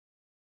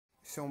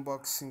Esse é o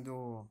unboxing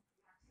do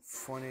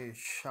Fone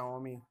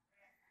Xiaomi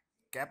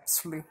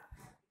Capsule.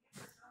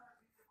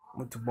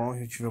 Muito bom,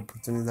 eu tive a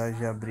oportunidade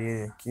de abrir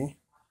ele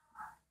aqui.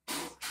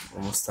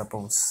 Vou mostrar para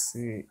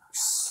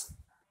vocês.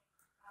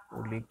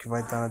 O link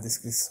vai estar na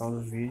descrição do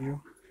vídeo.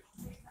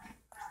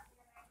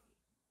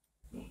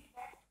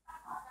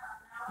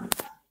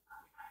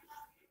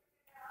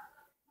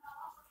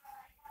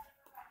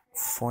 O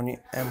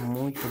fone é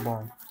muito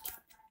bom.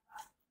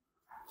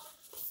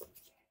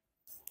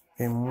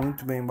 É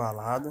muito bem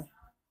embalado.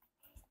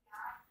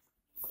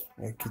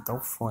 E aqui tá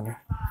o fone.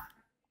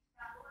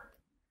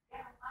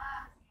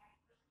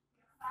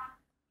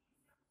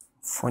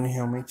 O fone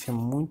realmente é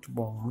muito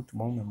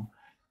bom mesmo.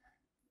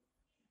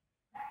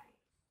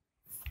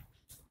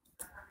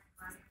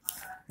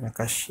 Na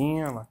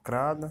caixinha,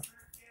 lacrada.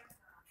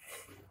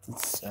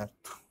 Tudo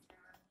certo.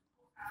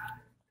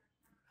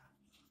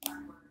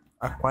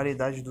 A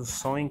qualidade do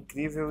som é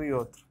incrível e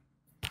outra.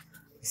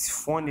 Esse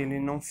fone ele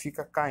não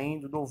fica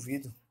caindo do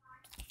ouvido.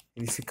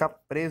 Ele fica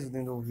preso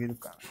dentro do ouvido,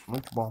 cara.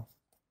 Muito bom.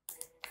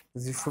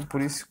 Inclusive foi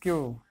por isso que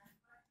eu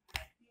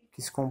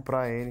quis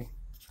comprar ele.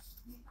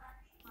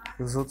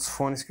 E os outros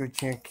fones que eu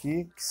tinha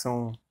aqui, que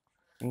são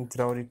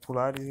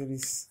intra-auriculares,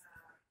 eles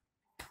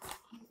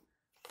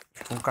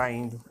estão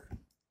caindo.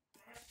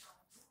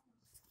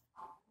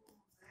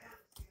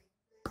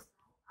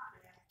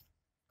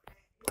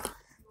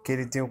 Aqui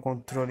ele tem o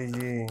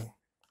controle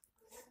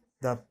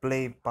da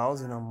play e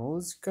pause na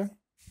música.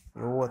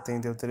 Eu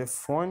atender o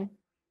telefone.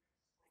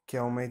 Aqui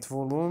aumenta o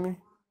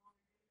volume.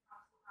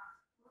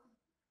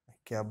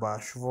 Aqui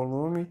abaixo o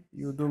volume.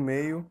 E o do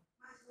meio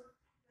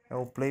é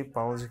o play e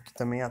pause, que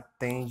também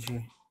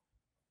atende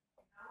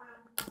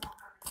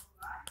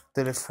o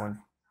telefone.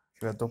 Se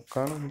estiver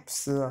tocando, não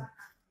precisa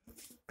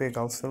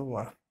pegar o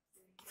celular.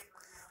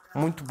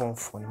 Muito bom o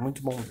fone,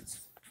 muito bom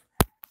mesmo.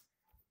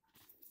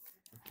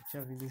 Aqui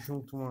tinha vindo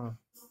junto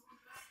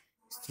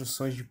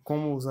instruções de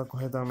como usar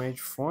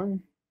corretamente o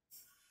fone.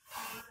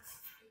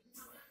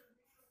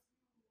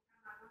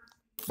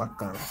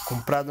 Bacana.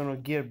 Comprado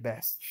no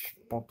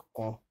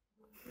Gearbest.com.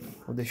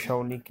 Vou deixar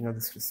o link na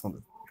descrição do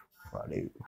vídeo. Valeu.